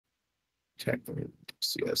Tech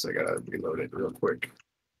DCS. I gotta reload it real quick.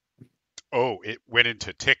 Oh, it went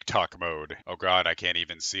into TikTok mode. Oh god, I can't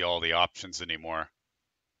even see all the options anymore.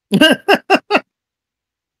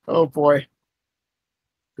 Oh boy.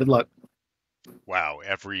 Good luck. Wow,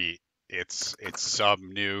 it's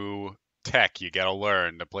some new tech you gotta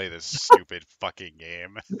learn to play this stupid fucking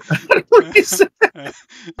game. Okay,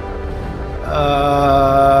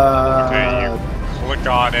 you click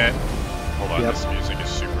on it. Hold on, Yep. This music is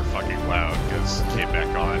super fucking loud because it came back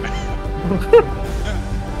on.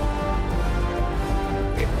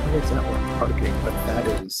 It's not parking, but that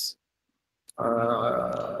is.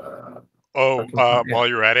 While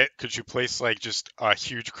you're at it, could you place like just a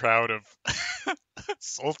huge crowd of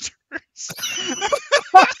soldiers?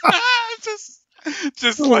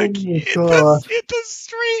 just like in the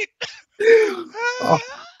street. Oh,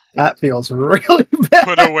 that feels really bad.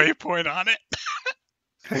 Put a waypoint on it.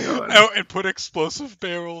 Hang on. Oh, and put explosive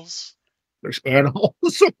barrels. There's animals.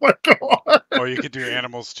 Oh my god. Oh, you could do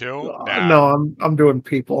animals too? Nah. No, I'm doing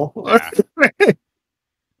people. Nah.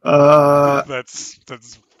 That's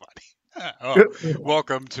funny. Oh,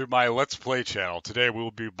 welcome to my Let's Play channel. Today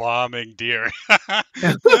we'll be bombing deer.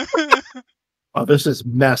 Oh, this is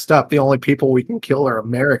messed up. The only people we can kill are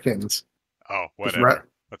Americans. Oh, whatever.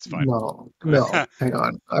 That's fine. No, hang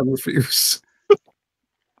on. I refuse.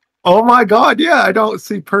 Oh my god, yeah, I don't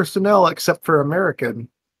see personnel except for American.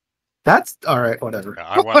 That's all right, whatever. Yeah,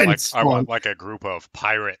 I want like a group of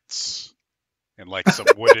pirates and like some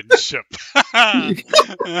wooden ship.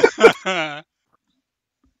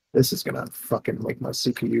 This is gonna fucking make my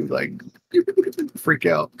CPU like freak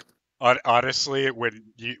out. Honestly, when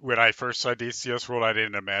I first saw DCS World, I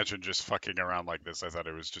didn't imagine just fucking around like this. I thought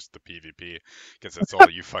it was just the PvP, because that's all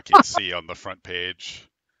you fucking see on the front page.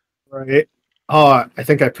 Right. Oh, I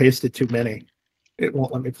think I pasted too many. It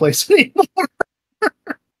won't let me place anymore.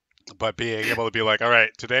 But being able to be like, all right,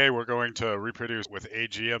 today we're going to reproduce with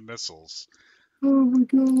AGM missiles. Oh my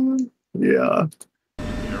god. Yeah.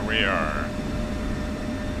 Here we are.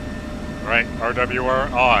 All right,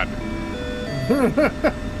 RWR on.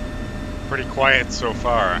 Pretty quiet so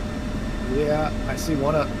far. Yeah, I see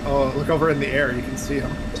one up. Oh, look over in the air. You can see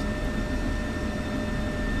him.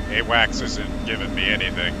 AWACS isn't giving me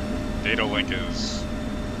anything. Data link is.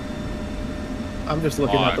 I'm just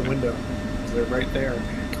looking out the window. They're right there.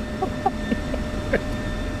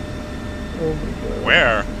 Oh my god.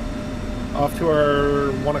 Where? Off to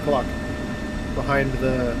our 1 o'clock. Behind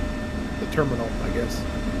the terminal, I guess.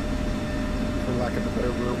 For lack of a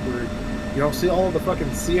better word. You don't see all of the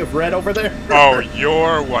fucking sea of red over there? Oh,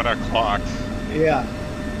 you're 1 o'clock. Yeah.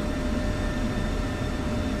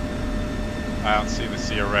 I don't see the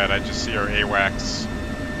sea of red. I just see our AWACS.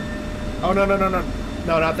 Oh, no. No,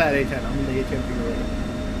 not that A10. I'm in the A10 finger right.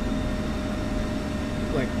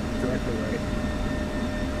 Like, directly right.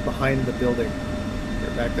 Behind the building.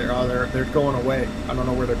 They're back there. Oh, they're going away. I don't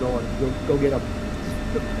know where they're going. Go get them.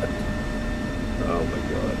 Oh my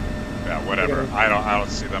god. Yeah, whatever. I don't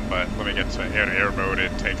see them, but let me get to air mode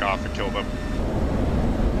and take off and kill them.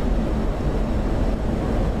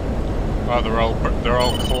 Oh, they're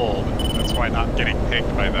all cold. That's why not getting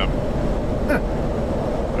pinged by them.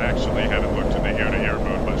 I actually haven't looked in the air-to-air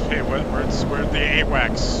mode, but hey, where'd the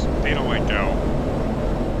AWACS data link go?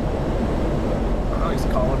 Oh, he's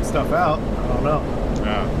calling stuff out. I don't know.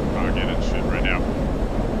 I'll get it shit right now.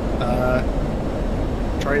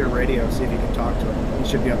 Try your radio, see if you can talk to him. He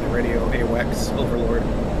should be on the radio, AWACS Overlord.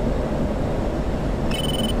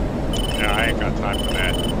 Yeah, I ain't got time for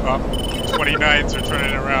that. Oh, 29s are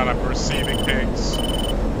turning around. I'm receiving pings.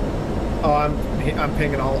 Oh, I'm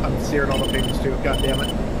pinging I'm searing all the pings too. God damn it.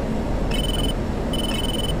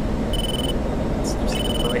 It's just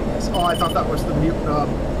the brightness. Oh, I thought that was the mute knob.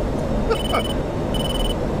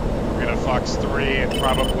 We're gonna Fox 3 and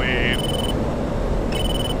probably.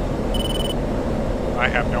 I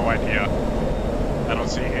have no idea. I don't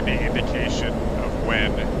see any indication of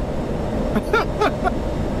when.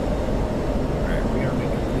 Alright, we are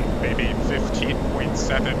making Maybe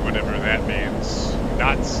 15.7, whatever that means.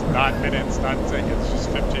 Not minutes, not seconds, just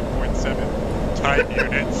 15.7 time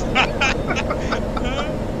units.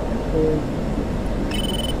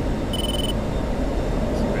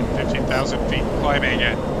 15,000 feet climbing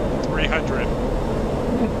at 300.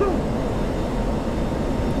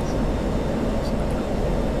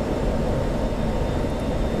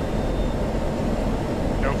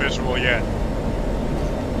 No visual yet.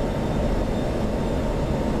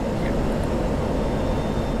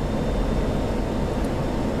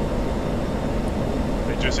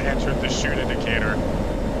 They just entered the shoot indicator.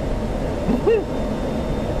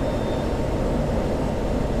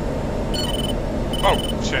 Oh,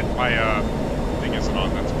 shit. shit, my thing isn't on,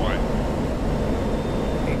 that's why.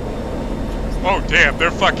 Oh damn,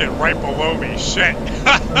 they're fucking right below me, shit!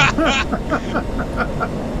 My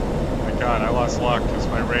god, I lost luck because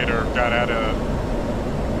my radar got out of...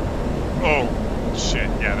 Oh, shit,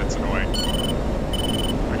 yeah, that's annoying.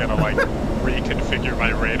 I gotta like reconfigure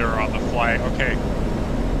my radar on the fly. Okay.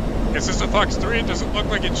 Is this a Fox 3? Does it look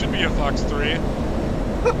like it should be a Fox 3?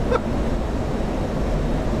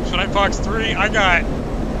 Should I Fox 3? I got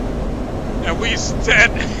at least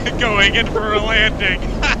 10 going in for a landing.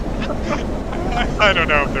 I don't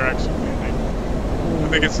know if they're actually landing. I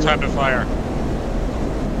think it's time to fire.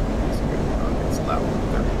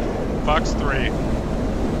 Fox 3.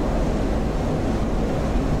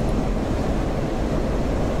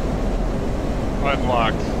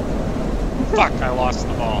 Unlock. Fuck, I lost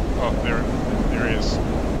the ball. Oh, there he is.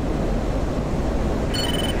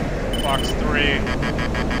 Fox 3.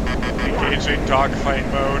 Engaging dogfight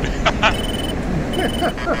mode.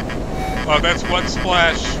 Oh, that's one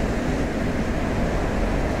splash.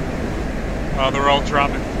 Oh, they're all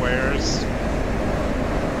dropping flares.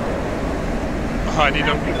 Oh, I need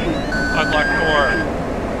to unlock more.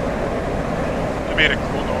 I made a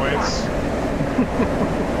cool noise.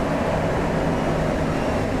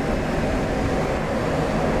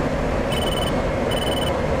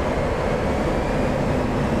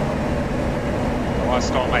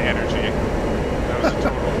 Lost all my energy. That was a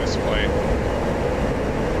total misplay.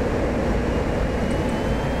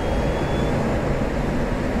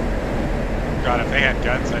 God, if they had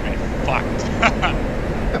guns, I'd be fucked.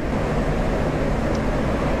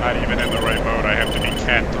 Not even in the right mode, I have to be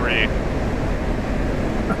Cat 3.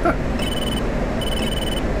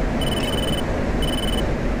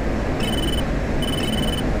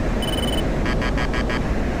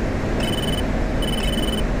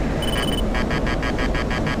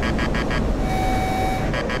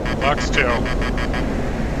 Fox 2.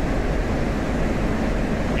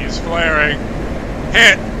 He's flaring.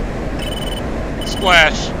 Hit!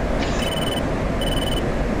 Splash!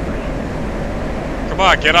 Come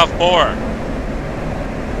on, get off more! Oh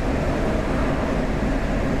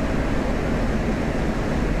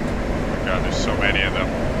my god, there's so many of them.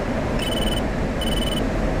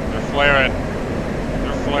 They're flaring.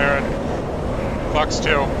 They're flaring. Fox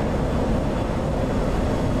 2.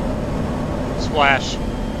 Splash.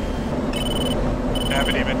 I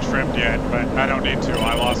haven't even trimmed yet, but I don't need to.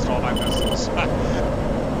 I lost all my missiles.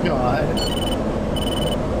 God.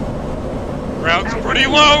 Ground's pretty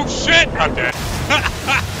low. Shit! I'm dead.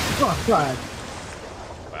 Oh, God.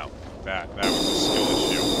 Wow, that was a skill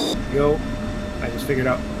issue. Yo, I just figured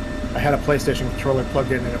out I had a PlayStation controller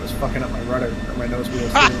plugged in and it was fucking up my rudder or my nose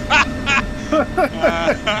wheels too.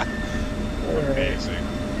 Amazing.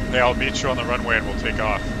 Hey, I'll meet you on the runway and we'll take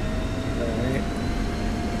off. Alright.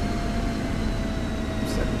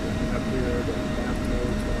 Setting everything up here, the map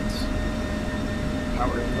modes, that's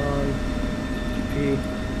powering on. GP.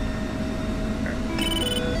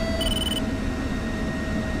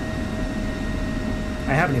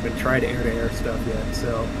 I haven't even tried air-to-air stuff yet,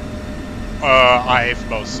 so... I've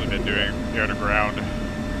mostly been doing air-to-ground.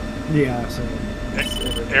 Yeah, so...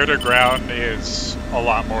 Air-to-ground is a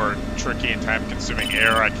lot more tricky and time-consuming.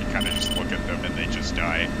 Air, I can kind of just look at them and they just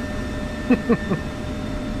die.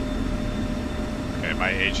 Okay,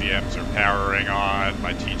 my AGMs are powering on,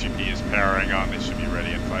 my TGP is powering on, they should be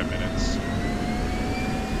ready in 5 minutes.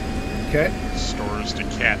 Okay. Stores to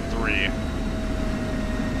Cat 3.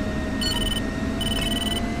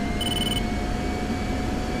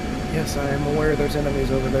 Yes, I am aware there's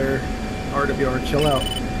enemies over there. RWR, chill out.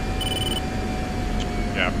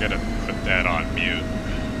 Yeah, I'm gonna put that on mute.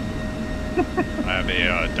 I have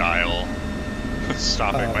a dial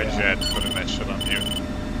stopping my jet, putting that shit on mute.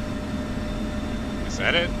 Is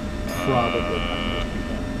that it? Probably.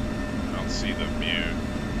 I don't see the mute.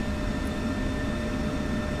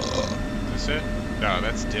 Is it? No,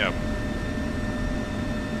 that's dim.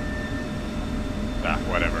 Nah,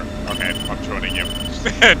 whatever. Okay, I'm joining you.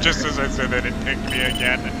 Just as I said that, it picked me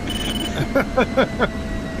again.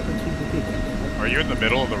 Are you in the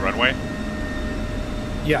middle of the runway?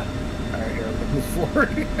 Yeah. Alright, here, I'm gonna move forward.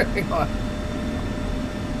 Hang on.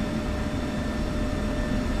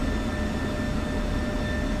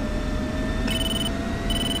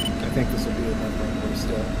 I think this will be enough runway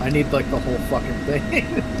still. I need, like, the whole fucking thing.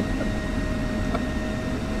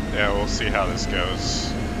 Yeah, we'll see how this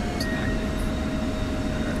goes.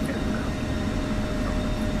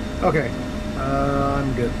 Okay,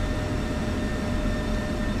 I'm good.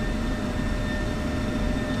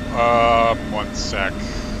 1 sec.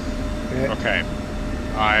 Okay. Okay,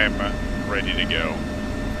 I'm ready to go.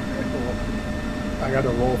 Okay, cool. I got to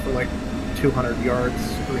roll for like 200 yards,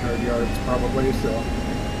 300 yards probably, so.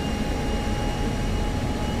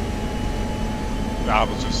 I'll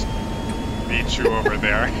just meet you over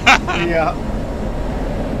there. Yeah.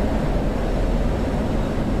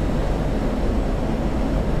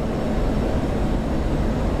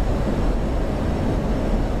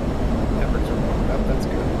 Efforts are going up, that's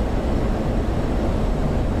good.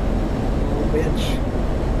 Oh, bitch.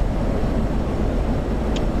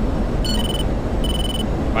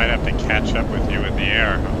 Might have to catch up with you in the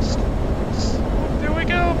air. There we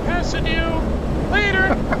go, passing you.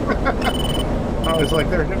 Later. I was like,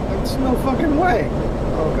 there's no fucking way.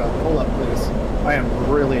 Oh god, pull up, please. I am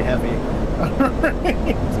really heavy.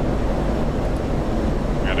 Alright.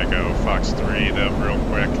 I'm gonna go Fox 3 though real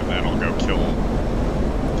quick, and then I'll go kill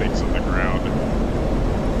things on the ground.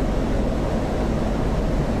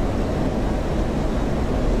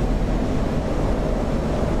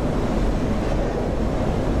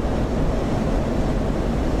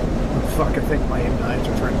 Fuck, I think my M9s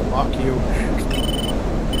are trying to lock you.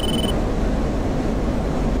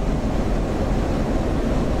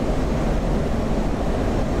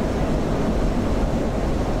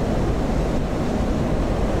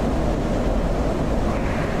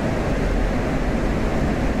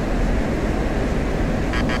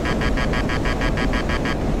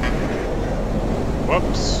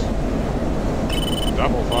 Whoops.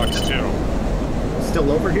 Double Fox 2.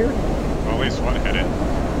 Still over here? Well, at least one hit it.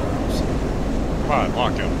 Come on,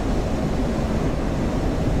 lock him.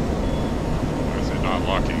 Why is it not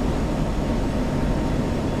locking?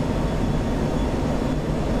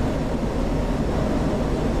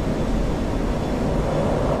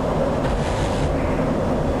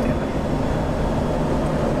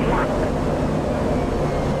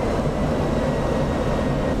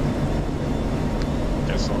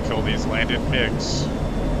 Guess I'll kill these landed pigs.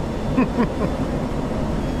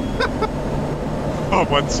 Oh,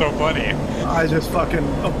 what's so funny? I just fucking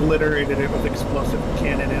obliterated it with explosive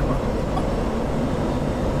cannon ammo.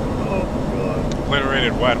 Oh god.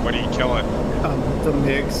 Obliterated what? What are you killing? The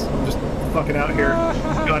MiGs. I'm just fucking out here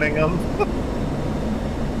gunning them. Oh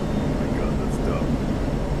my god, that's dumb.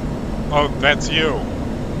 Oh, that's you.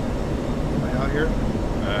 Am I out here?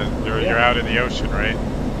 You're out in the ocean, right?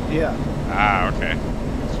 Yeah. Ah, okay.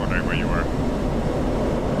 Just wondering where you were.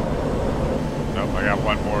 Nope, I got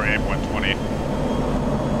one more AIM 120.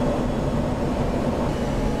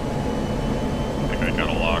 I got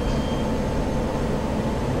a lock.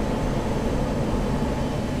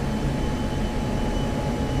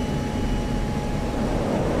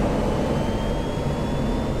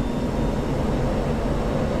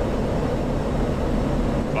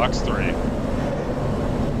 Fox 3.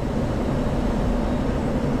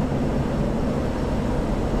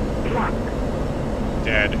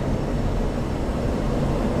 Dead.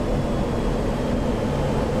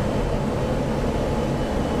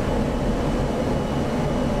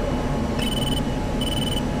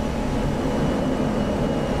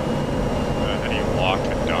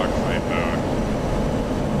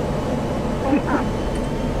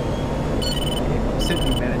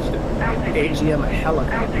 AGM a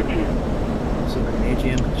helicopter. So an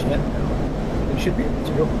AGM jet now. It should be able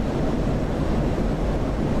to go.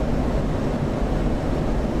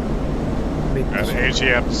 The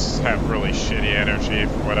AGMs have really shitty energy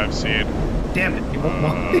from what I've seen. Damn it, you won't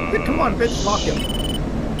lock. Come on, bitch, lock him.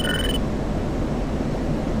 Alright.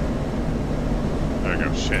 There we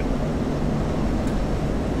go, shit.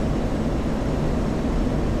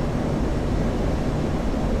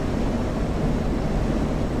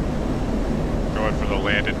 For the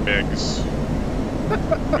landed MiGs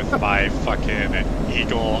with my fucking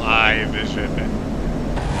eagle eye vision.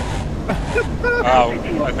 Oh,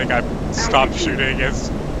 I think I stopped shooting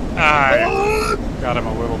as I got him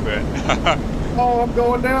a little bit. Oh, I'm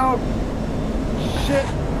going down. Shit.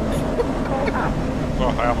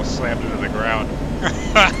 Oh, I almost slammed into the ground.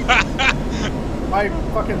 I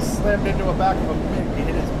fucking slammed into the back of a MiG. He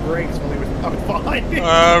hit his brakes while he was up behind me.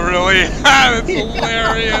 Really? That's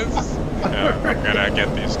hilarious. Yeah, I'm gonna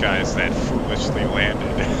get these guys that foolishly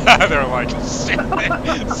landed. They're like,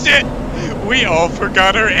 shit, we all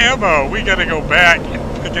forgot our ammo. We gotta go back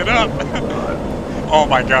and pick it up. Oh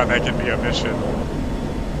my god, that could be a mission.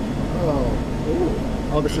 Oh, ooh.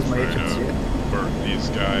 Oh, this is my agency. Burn these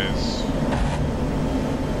guys.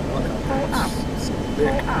 Pull up.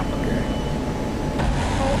 Pull up. Okay.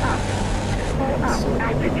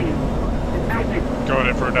 Going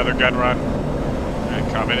in for another gun run. And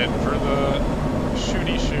coming in for the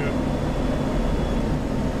shooty shoot.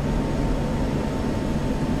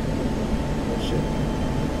 Oh shit.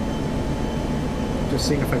 Just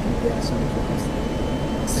seeing if I can gas him.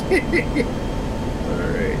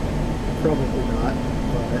 Alright. Probably not,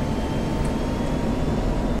 but...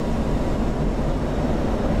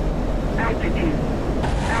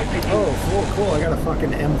 Oh, cool. I got a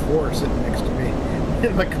fucking M4 sitting next to me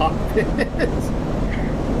in the cockpit.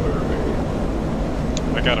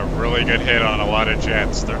 I got a really good hit on a lot of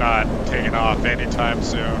jets. They're not taking off anytime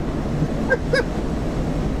soon.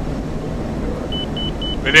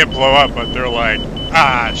 They didn't blow up, but they're like,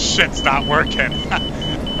 ah, shit's not working.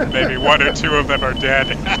 Maybe one or two of them are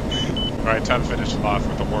dead. Alright, time to finish them off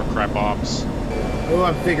with the war crap bombs. Oh,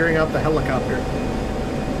 I'm figuring out the helicopter.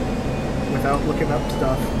 Without looking up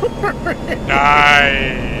stuff.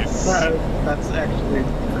 Nice! That's actually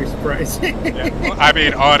pretty surprising. Yeah. I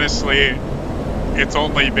mean, honestly, it's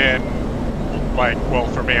only been, like, well,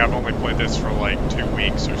 for me, I've only played this for, like, 2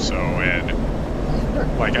 weeks or so, and,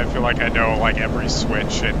 like, I feel like I know, like, every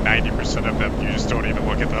switch, and 90% of them, you just don't even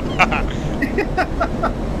look at them.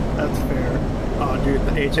 That's fair. Oh, dude,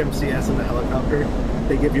 the HMCS and the helicopter,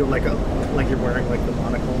 they give you, like, like you're wearing, like, the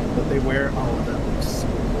monocle that they wear. Oh, that looks so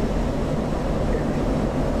cool.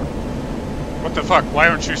 What the fuck? Why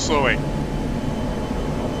aren't you slowing?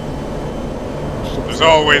 There's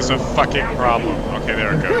always a fucking problem. Okay,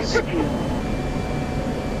 there it goes.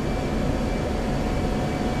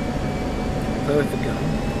 Play with the gun.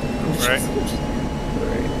 Right.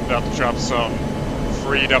 About to drop some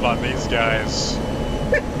freedom on these guys.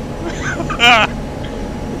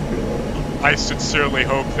 I sincerely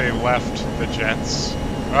hope they left the jets.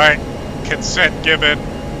 Alright, consent given.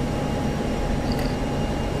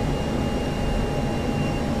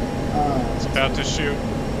 It's about to shoot.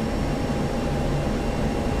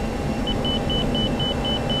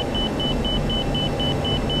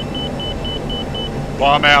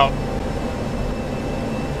 Bomb out.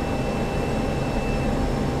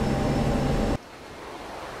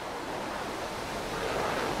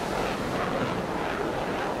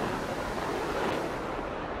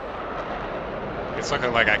 It's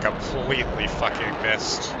looking like I completely fucking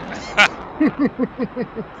missed.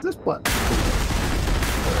 This button.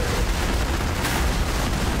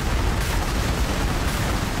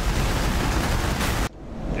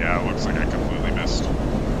 Yeah, it looks like I completely missed.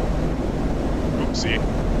 Oopsie.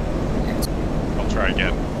 I'll try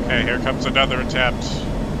again. Okay, here comes another attempt.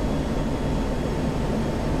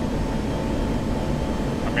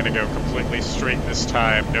 I'm gonna go completely straight this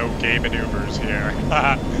time. No gay maneuvers here.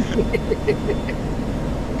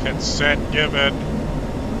 Consent given.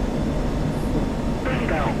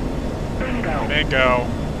 Bingo. Bingo. Bingo.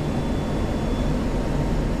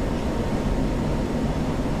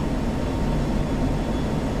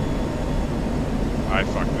 I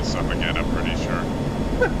fucked this up again, I'm pretty sure.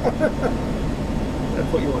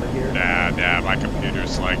 That's what you want to hear. Nah, my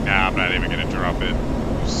computer's like, nah, I'm not even gonna drop it.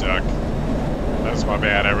 You suck. That's my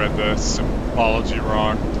bad, I read the symbology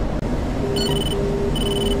wrong.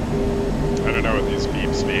 I don't know what these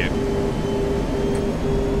beeps mean.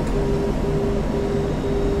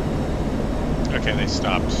 Okay, they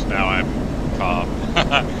stopped. Now I'm calm.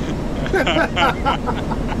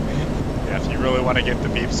 Yeah, if you really want to get the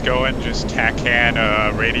beeps going, just tack-hand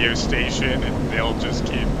a radio station and they'll just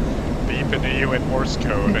keep beeping to you in Morse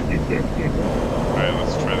code. Alright,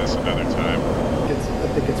 let's try this another time. I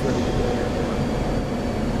think it's ready to go.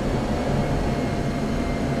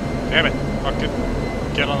 Damn it, fucking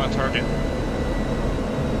get on the target.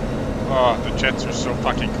 Oh, the jets are so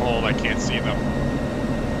fucking cold, I can't see them.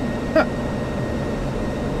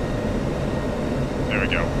 There we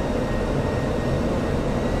go.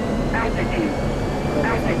 Altitude.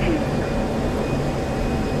 Altitude.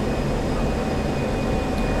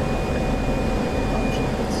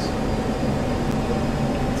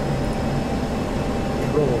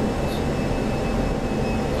 Controls.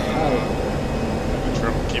 The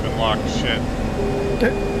triple keeping locked, shit. The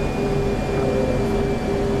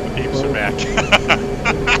beeps are back.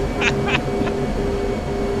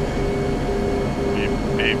 Beep,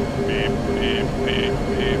 beep, beep, beep, beep,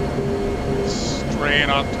 beep. Strain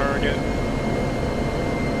on target.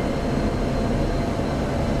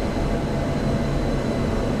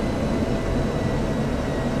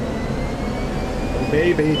 Oh,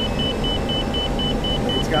 baby.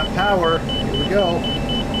 It's got power. Here we go.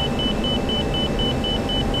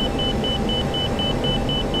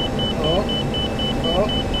 Oh. Oh.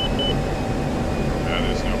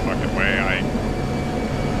 There's no fucking way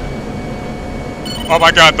Oh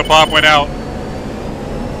my god, the bomb went out.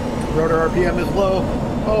 Rotor RPM is low.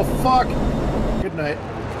 Oh, fuck. Good night.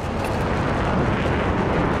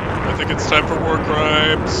 I think it's time for war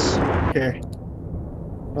crimes. Okay.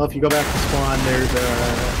 Well, if you go back to spawn, there's a...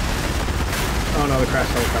 Oh no, the crash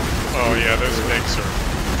helicopter. Oh yeah, there's a mixer.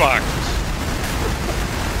 fuck.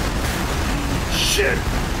 Shit!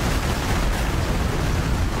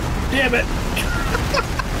 Damn it!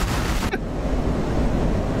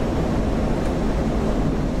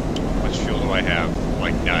 How much fuel do I have?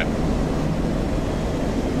 Like none.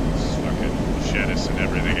 This fucking jettison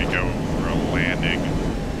everything and go for a landing.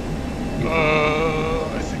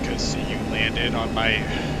 I think I see you landed on my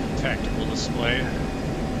tactical display.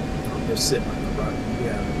 I'm just sitting on the run.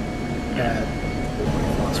 Yeah.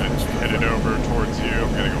 I'm headed over towards you.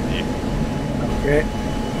 I'm gonna go pee. Okay.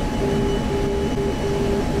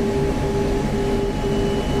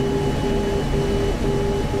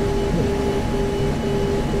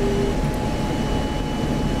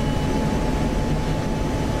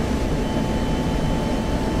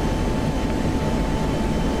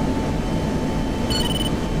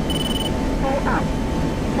 Pull up.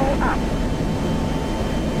 Pull up.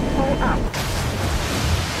 Pull up.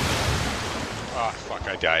 Ah, fuck,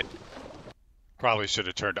 I died. Probably should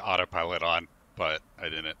have turned autopilot on, but I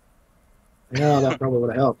didn't. Yeah, that probably would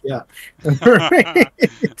have helped. Yeah. Right.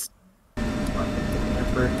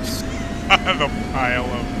 The pile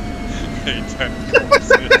of A10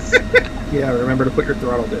 corpses. Yeah, remember to put your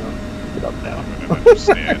throttle down. Put up now. I don't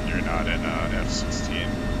understand you're not in F16.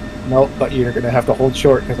 Nope, but you're going to have to hold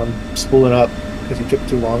short because I'm spooling up because you took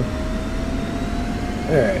too long.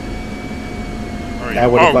 Alright. I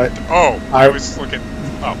was looking.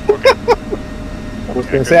 Oh, okay. I was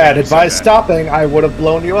going to say, I'd advise stopping. I would have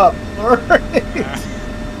blown you up. Alright.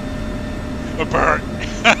 A bird.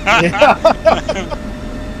 Yeah.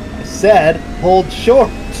 I said, hold short.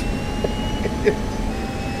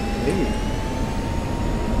 Maybe.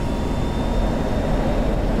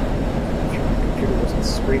 Computer wasn't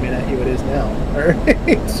screaming at you, it is now. Alright.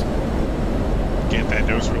 Get that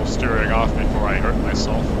nose wheel steering off before I hurt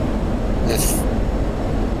myself.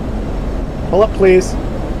 Pull up, please.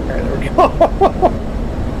 Alright, there we go.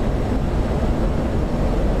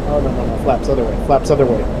 Oh, no, no, no. Flaps other way. Flaps other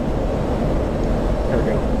way. There we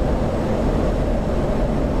go.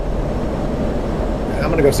 I'm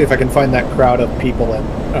gonna go see if I can find that crowd of people and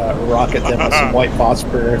rocket them with some white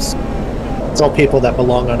phosphorus. It's all people that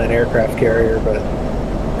belong on an aircraft carrier, but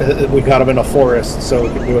we got them in a forest, so we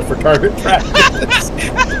can do it for target practice.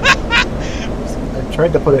 I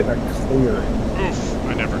tried to put it in a clear. Oof,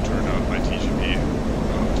 I never turned on my TGP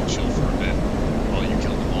to chill for a bit while you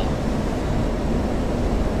killed them all.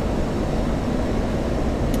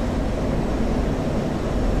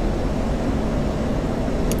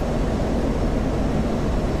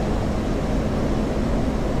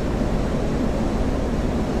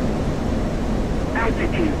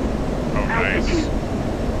 Altitude. Oh, nice.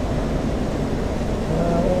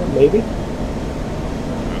 Maybe?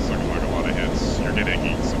 That's looking like a lot of hits. You're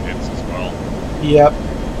getting some hits as well. Yep.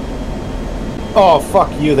 Oh,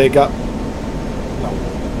 fuck you, they got... No.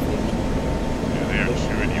 Yeah, they are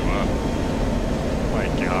chewing you up. My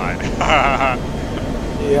god.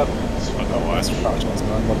 Yep. It's fun to watch.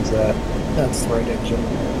 What is that? That's the right engine.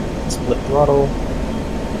 Split throttle.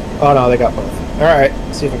 Oh no, they got both. Alright,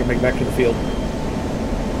 see if I can make it back to the field.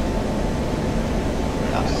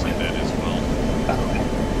 I've seen that as well. I don't have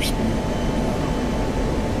any speed.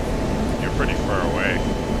 You're pretty far away.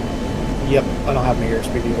 Yep, I don't have any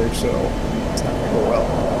airspeed either, so it's not going to go well.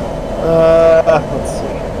 Let's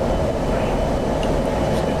see.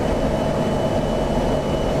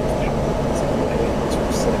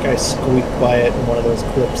 It's like I squeaked by it in one of those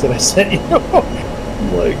clips that I sent you.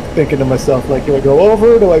 I'm like thinking to myself, like, do I go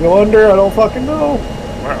over? Do I go under? I don't fucking know.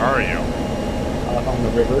 Where are you? On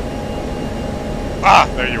the river. Ah,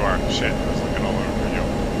 there you are. Shit, I was looking all over you.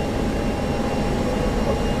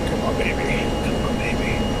 Come on, baby. Come on,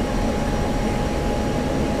 baby.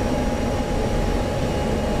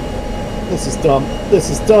 This is dumb. This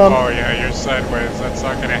is dumb. Oh yeah, you're sideways. That's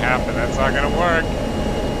not gonna happen. That's not gonna work.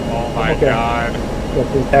 Oh my god. Go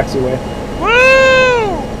through the taxiway.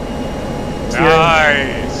 Woo! Steering.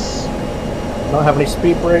 Nice. I don't have any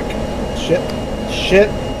speed brake. Shit. Shit.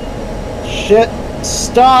 Shit.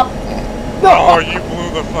 Stop. No. Oh, you blew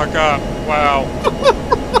the fuck up. Wow.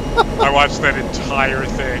 I watched that entire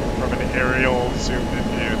thing from an aerial zoomed in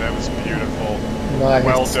view. That was beautiful. Nice.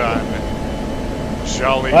 Well done.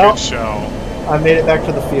 Jolly Well, good show. I made it back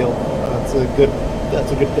to the field. That's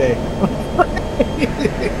a good day.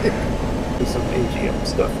 Do some AGM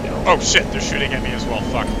stuff now. Oh shit, they're shooting at me as well.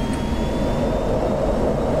 Fuck.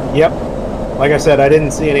 Yep. Like I said, I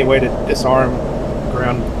didn't see any way to disarm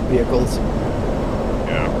ground vehicles.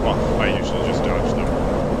 Yeah, well, I usually just dodge them.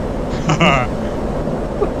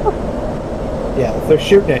 Yeah, if they're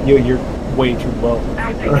shooting at you, you're way too low.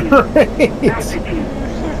 Altitude. Right. Altitude.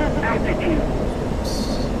 Altitude.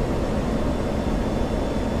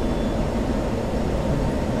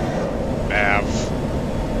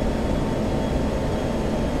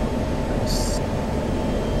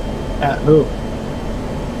 Who?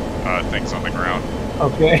 Things on the ground.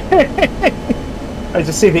 Okay. I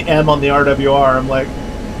just see the M on the RWR. I'm like,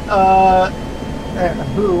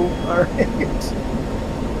 who? All right.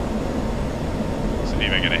 Is it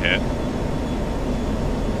even gonna hit?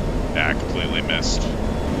 Nah, completely missed.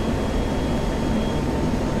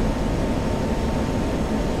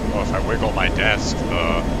 Well, if I wiggle my desk,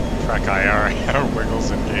 the Trek IR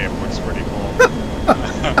wiggles in game. Looks pretty cool.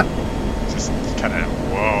 Just kind of,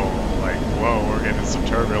 whoa, like, whoa, we're getting some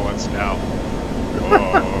turbulence now.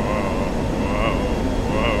 Whoa, whoa,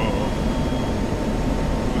 whoa.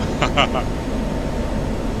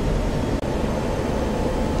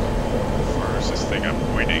 Where's this thing I'm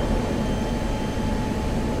pointing?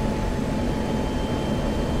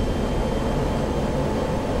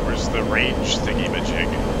 Where's the range thingy-majig?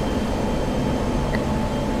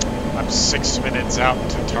 I'm 6 minutes out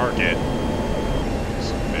to target.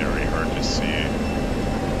 It's very hard to see.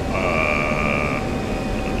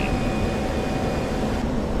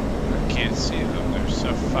 I can't see them. They're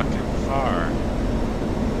so fucking far.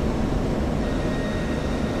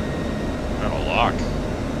 Got a lock.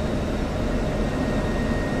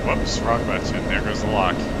 Whoops, wrong button. There goes the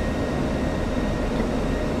lock.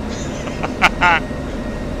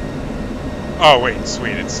 Oh wait,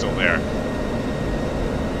 sweet, it's still there.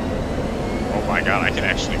 Oh my god, I can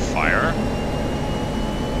actually fire?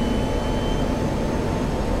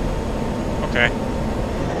 Okay.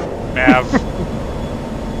 Nav.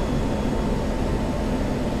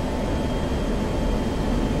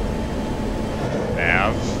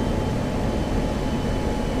 Nav.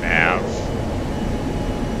 Nav.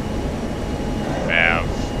 Nav.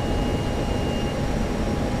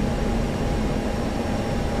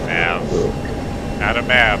 Nav. Out of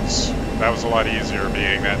Mavs. That was a lot easier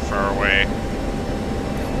being that far away.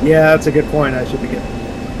 Yeah, that's a good point. I should be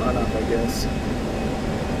getting caught up, I guess.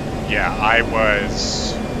 Yeah, I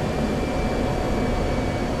was...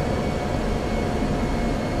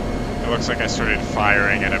 It looks like I started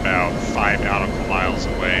firing at about 5 nautical miles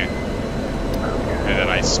away. And then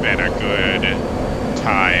I spent a good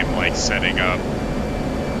time, like, setting up.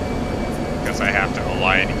 Because I have to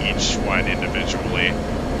align each one individually.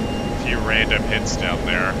 A few random hits down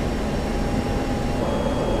there.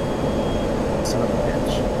 Son of a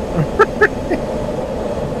bitch.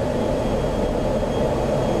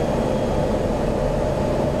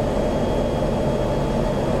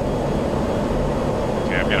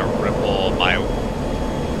 Okay, I'm gonna ripple my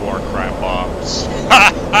war crime bombs.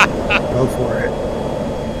 Go for it.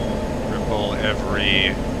 Ripple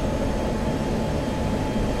every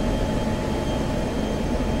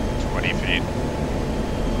 20 feet.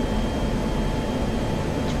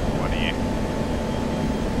 20.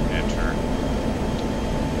 Enter.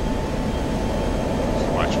 Just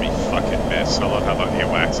watch me fucking miss. I love how the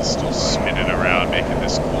AWACS is still spinning around, making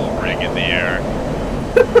this cool ring in the air.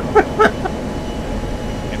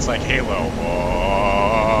 It's like Halo.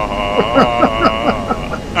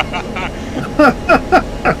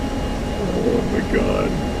 Oh my god.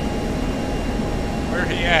 Where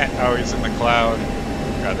he at? Oh, he's in the cloud.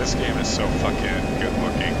 God, this game is so fucking good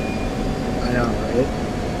looking. I know, right?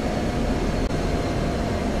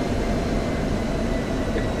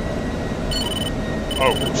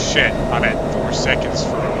 Oh shit, I'm at 4 seconds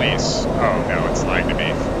for release. Oh no, it's lying to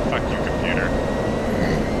me. Fuck you, computer.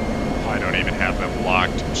 I don't even have them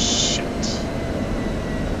locked. Shit.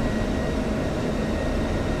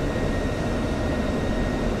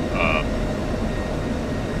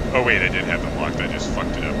 Oh wait, I did have them locked. I just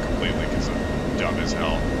fucked it up completely because I'm dumb as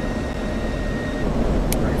hell.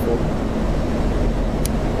 Rifle.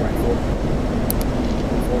 Rifle.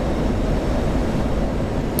 Rifle.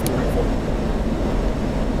 Rifle.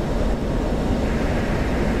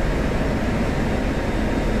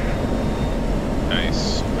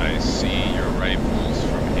 Nice. I see your rifles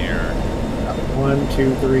from here. 1,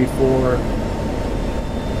 2, 3, 4.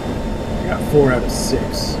 I got 4 out of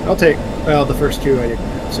 6. I'll take, well, the first 2 I didn't have.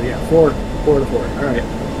 So yeah, 4 to 4. Alright.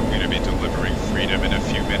 I'm gonna be delivering freedom in a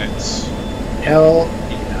few minutes. Hell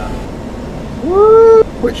yeah. Woo!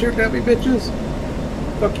 Quit shooting at me, bitches.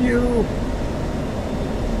 Fuck you.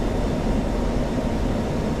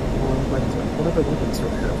 What other weapons do I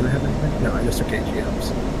have? Do I have anything? No, I just took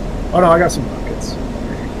AGMs. Oh no, I got some rockets.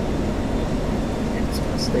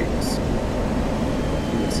 States.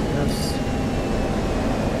 DCS.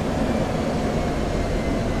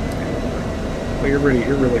 Oh, you're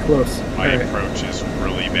really close. My approach is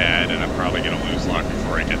really bad, and I'm probably gonna lose lock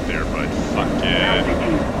before I get there, but fuck it.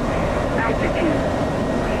 Altitude.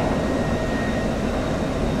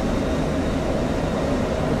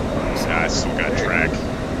 Nah, I still got track.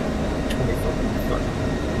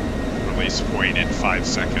 5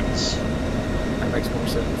 seconds. That makes more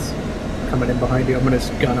sense. Coming in behind you, I'm gonna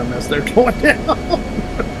just gun them as they're going down.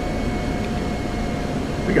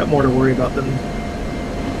 We got more to worry about than...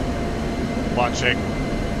 Launching.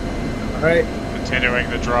 Alright. Continuing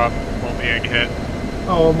the drop while being hit.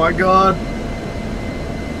 Oh my god.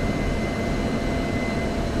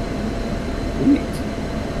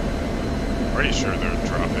 Pretty sure they're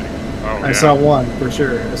dropping. Oh, I saw one for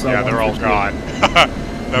sure. Yeah, they're all gone.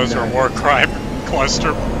 Those are war crime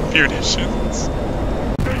cluster munitions.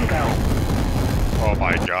 Bingo. Oh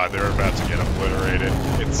my god, they're about to get obliterated.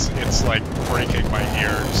 It's like breaking my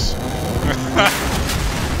ears.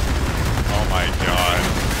 Oh my god.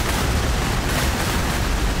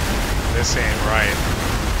 This ain't right.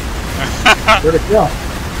 Where'd it go?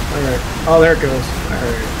 Alright. Oh, there it goes.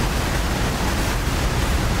 Alright.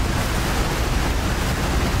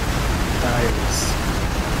 Nice.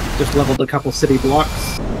 Just leveled a couple city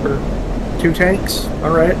blocks for 2 tanks.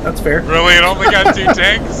 Alright, that's fair. Really? It only got 2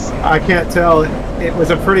 tanks? I can't tell. It was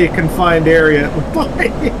a pretty confined area.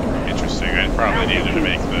 Interesting. I probably needed to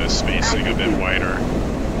make the spacing a bit wider.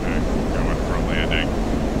 Okay, going for a landing.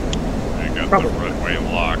 I got the runway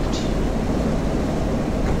locked.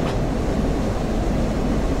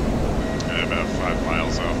 And about 5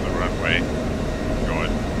 miles off the runway.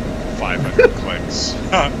 Going 500 clicks.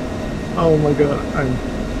 Oh my god.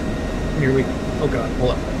 Here we... Oh god,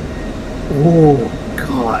 hold up. Oh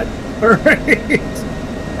god. Alright.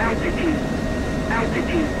 Altitude.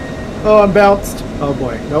 Altitude. Oh, I'm bounced. Oh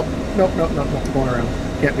boy. Nope. Nope, nope, nope, nope. Going around.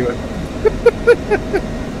 Can't do it.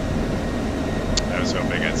 I was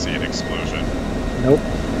hoping I'd see an explosion. Nope.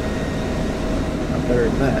 Not better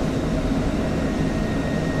than that.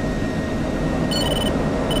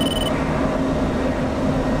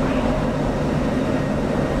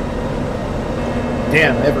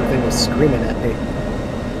 Damn, everything was screaming at me.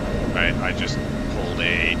 I just pulled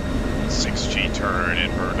a 6G turn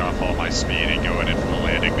and burned off all my speed and going in for the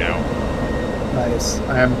landing now. Nice.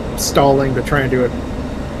 I am stalling to try and do it.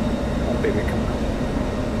 Oh, baby, come on.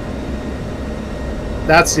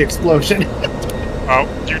 That's the explosion. Oh,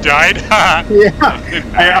 you died? Yeah.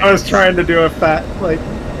 I was trying to do a fat, like,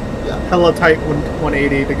 hella tight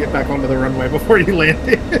 180 to get back onto the runway before you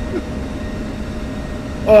landed.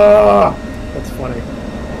 Oh, that's funny.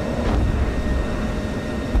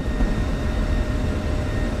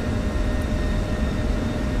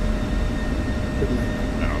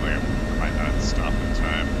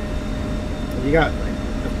 You got like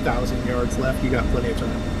 1,000 yards left. You got plenty of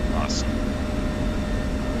time. Awesome.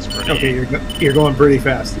 It's pretty... Okay, you're going pretty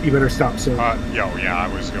fast. You better stop soon. Yeah, I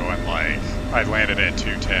was going like I landed at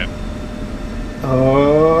 210.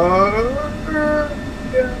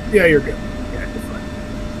 Yeah, you're good. Yeah, you're fine.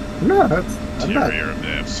 No, that's interior of the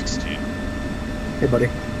F16. Hey, buddy.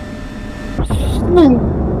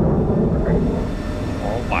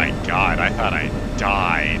 Oh my god! I thought I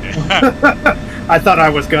died. I thought I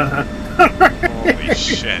was gonna. Holy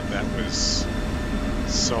shit, that was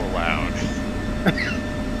so loud.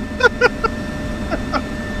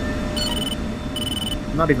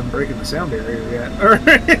 I'm not even breaking the sound barrier yet.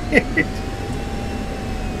 Alright.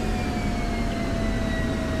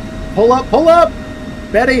 Pull up!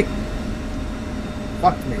 Betty!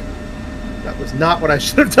 Fucked me. That was not what I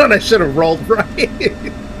should have done. I should have rolled right.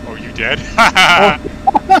 Oh, you did? I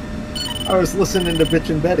was listening to Bitch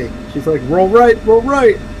and Betty. She's like, roll right,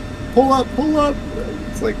 pull up.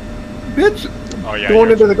 It's like, bitch, oh, yeah, going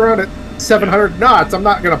into the ground at 700 knots. I'm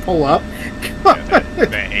not going to pull up. Yeah, the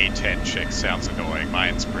A10 chick sounds annoying.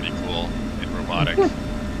 Mine's pretty cool and robotic. Is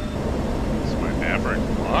my Maverick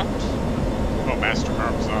locked? Oh, Master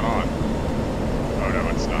Arm's not on. Oh, no,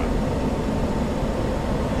 it's not.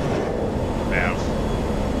 Nav.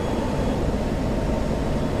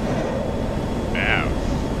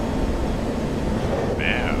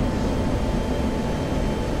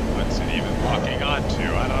 What's it even locking onto?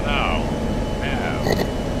 I don't know. Nav.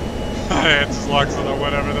 It just locks on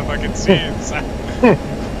whatever the fucking scenes.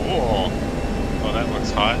 Cool. Oh, that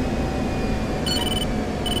looks hot.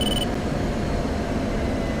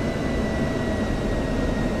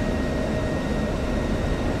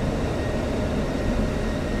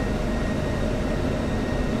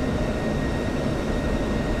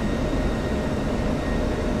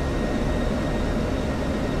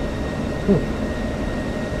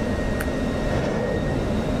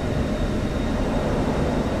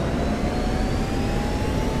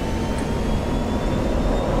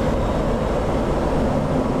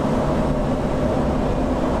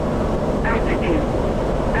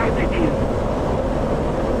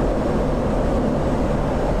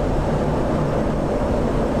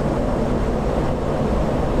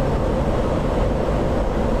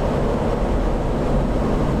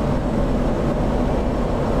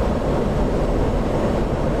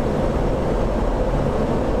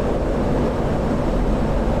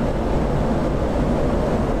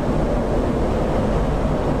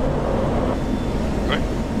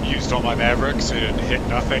 all my Mavericks and hit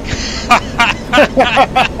nothing.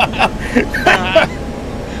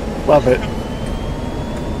 Love it.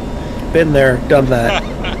 Been there, done that.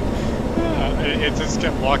 It just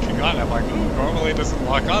kept locking on. I'm like, ooh, normally it doesn't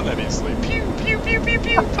lock on that easily. Pew, pew, pew, pew,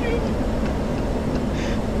 pew, pew.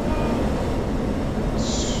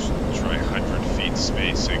 Let's try 100 feet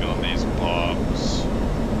spacing on these bombs.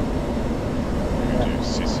 Do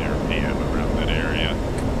CCRPM around that area.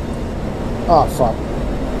 Oh, fuck.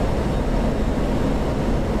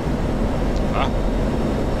 Huh?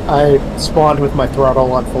 I spawned with my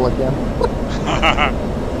throttle on full again.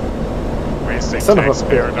 Wasting Son of a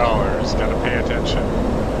taxpayer bitch. dollars. Gotta pay attention.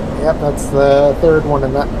 Yep, that's the third one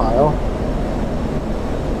in that pile.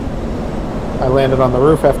 I landed on the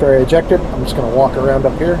roof after I ejected. I'm just going to walk around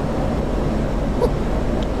up here.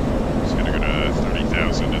 Just gonna go to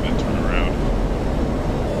 30,000 and then turn around.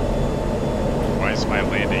 Why is my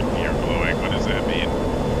landing gear glowing? What does that mean?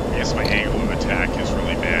 I guess my angle of attack is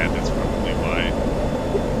really bad. That's probably why.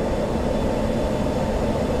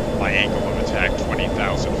 My angle of attack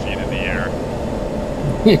 20,000 feet in the air.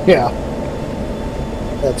 Yeah.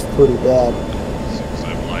 That's pretty bad. As soon as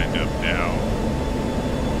I'm lined up now.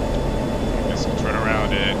 I guess I'll turn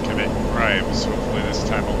around and commit crimes. Hopefully this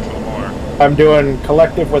time I'll kill more. I'm doing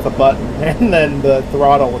collective with a button and then the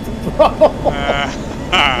throttle with the throttle. Oh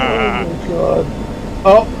my god.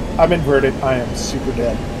 Oh, I'm inverted. I am super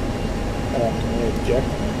dead. Eject.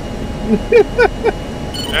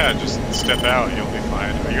 Yeah, just step out. You'll be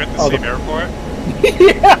fine. Are you at the same airport?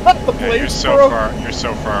 Yeah, the Yeah, you're so broke. far. You're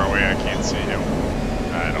so far away. I can't see you.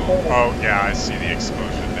 I don't. Oh yeah, I see the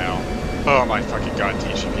explosion now. Oh my fucking god!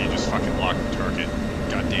 TGP just fucking locked the target.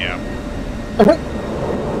 God damn.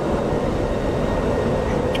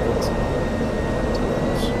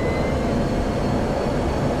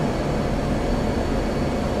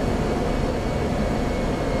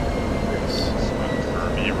 It's on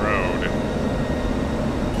Kirby Road.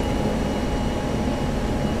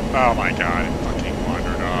 Oh my god! It fucking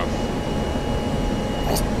wandered off.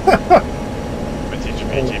 My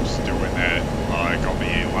TGP keeps doing that. Like, I'll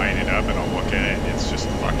be lining up and I'll look at it, and it's just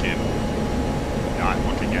fucking not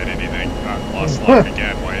looking at anything. Lost lock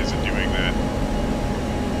again. Why is it doing that?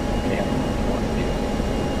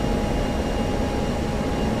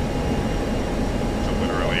 To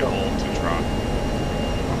literally hold to drop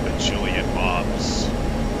a bajillion bombs.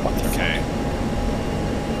 Okay.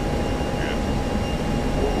 Good.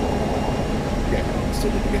 Yeah, I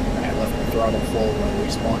still need to get. I left my throttle full when I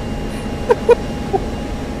respawned.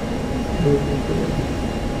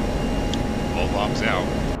 All bombs out.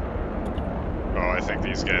 Oh, I think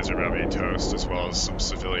these guys are about to be toast, as well as some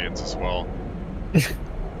civilians as well.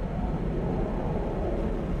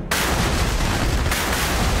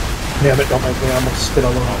 Damn it, don't make me almost spit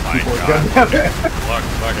all over Oh the my keyboard. god. God damn it.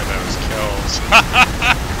 Look at those kills.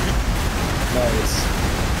 Nice.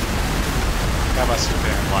 That must have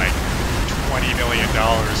been like $20 million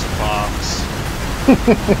of bombs.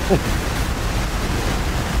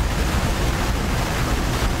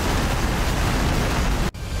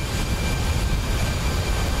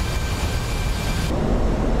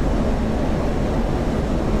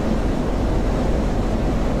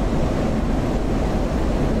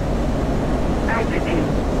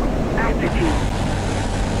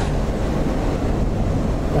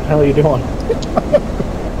 What the hell are you doing?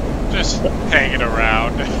 Just hanging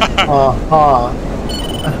around.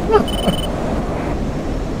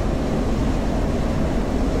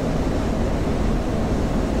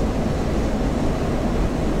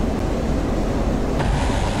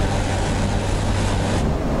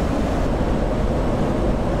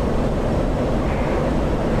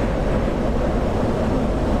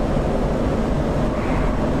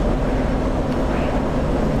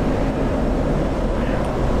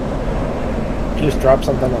 You just dropped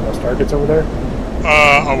something on those targets over there?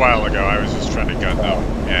 A while ago, I was just trying to gun them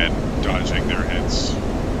and dodging their hits.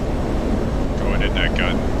 Going in that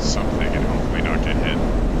gun something and hopefully not get hit.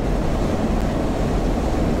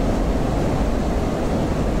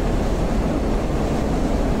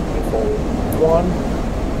 One.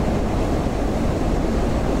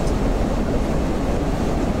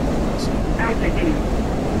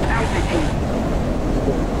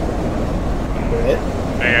 Quit.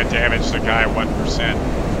 They had damaged the guy 1%.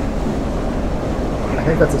 I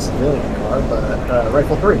think that's a civilian car, but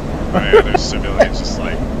rifle 3. Oh yeah, there's civilians just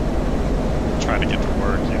like trying to get to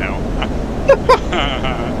work, you know.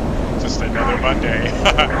 Just another Monday.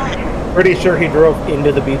 Pretty sure he drove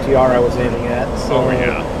into the BTR I was aiming at, so Oh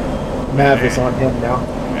yeah. Mav is on him now.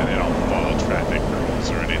 Yeah, they don't follow traffic rules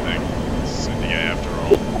or anything. It's India after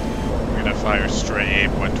all. We're gonna fire straight extra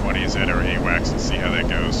AIM-120s at our AWACS and see how that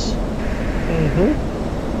goes.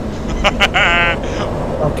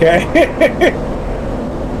 Okay.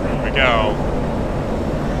 Here we go.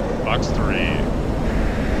 Box 3.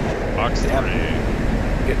 Box 3.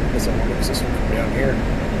 Getting this alarm system from down here.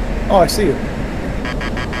 Oh, I see you.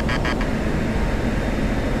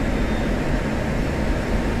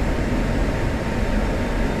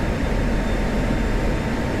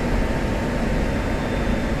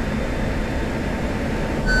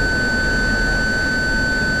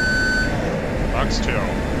 Box 2.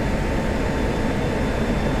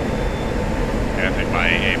 I think my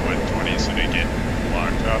AIM-120's gonna get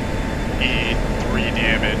locked up. E3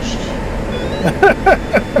 damaged.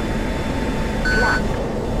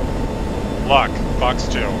 Lock. Box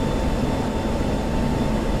 2.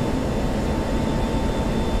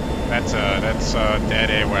 That's dead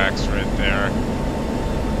AWACS right there.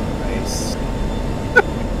 Nice.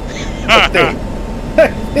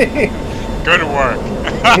 Good work.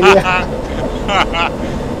 Oh my god.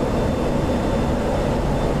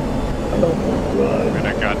 Could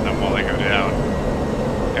have gotten them while they go down.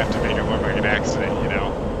 Have to make it look like an accident, you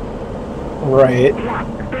know? Right.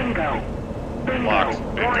 Bingo. Bingo. Lock.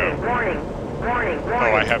 Bingo. Warning.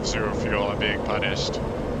 Oh, I have 0 fuel. I'm being punished.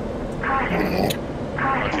 Caution.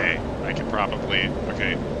 Caution. Okay, I can probably...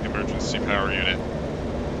 Okay, emergency power unit.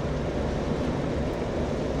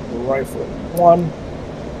 Rifle 1.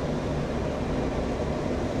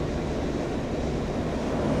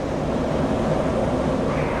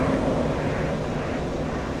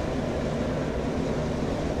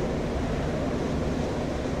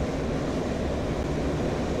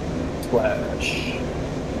 Flash.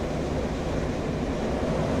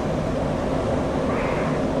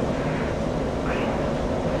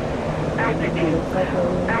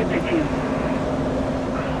 Altitude.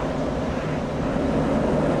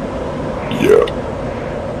 Yeah.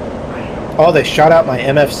 Oh, they shot out my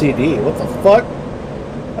MFCD. What the fuck?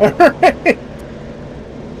 Alright.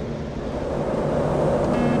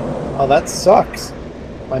 Oh, that sucks.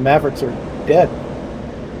 My Mavericks are dead.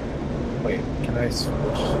 Wait, can I switch?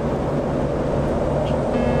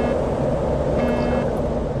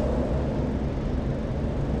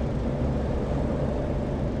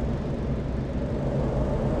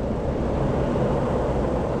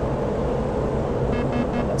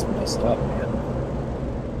 That's messed up, man.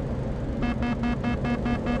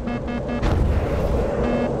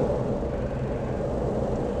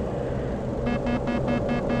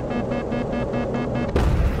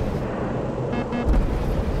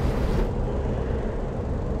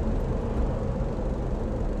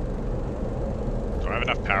 Do I have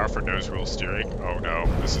enough power for nose wheel steering? Oh no,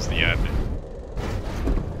 this is the end.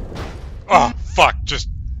 Oh, fuck! Just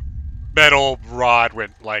metal rod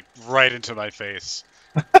went, like, right into my face.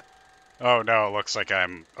 Oh no, it looks like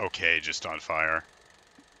I'm okay, just on fire.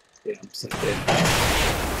 Yeah, I'm so dead.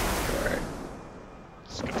 Alright.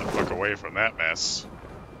 Let's get the fuck away from that mess.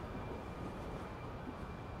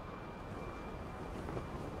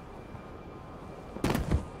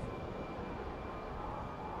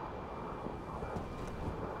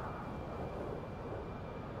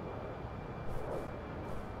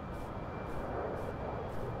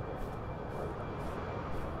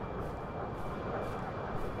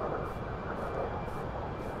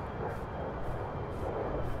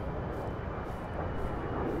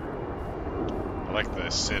 I like the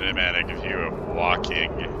cinematic view of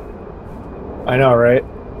walking. I know, right?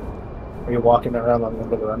 Are you walking around on the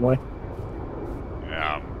end of the runway?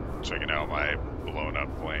 Yeah, I'm checking out my blown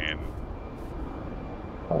up plane.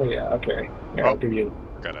 Oh yeah, okay. Here, I'll give you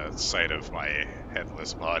Got a sight of my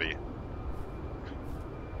headless body.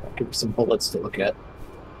 some bullets to look at.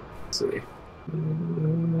 Let's see.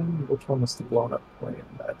 Which one was the blown up plane?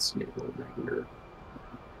 That's me over here.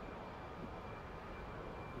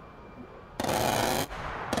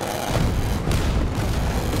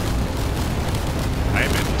 I'm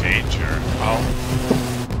in danger. Oh.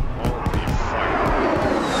 Holy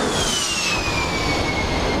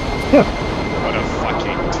fuck. What a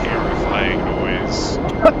fucking terrifying noise.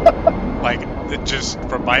 Like, it just,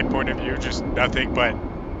 from my point of view, just nothing but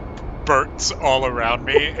burns all around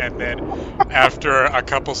me, and then after a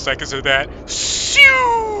couple seconds of that, shoo!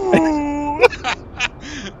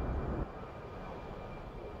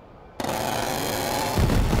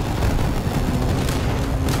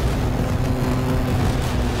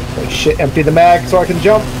 Oh, shit, empty the mag so I can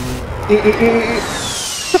jump.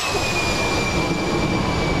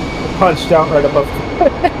 Punched out right above.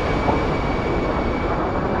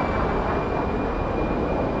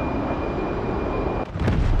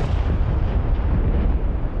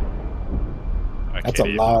 That's a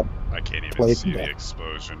lot. I can't even plane. see the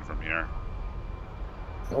explosion from here.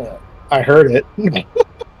 I heard it. Yeah,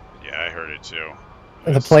 I heard it too.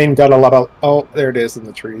 And the plane got a lot of... Oh, there it is in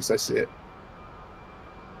the trees. I see it.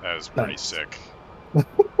 That was pretty Nice. sick.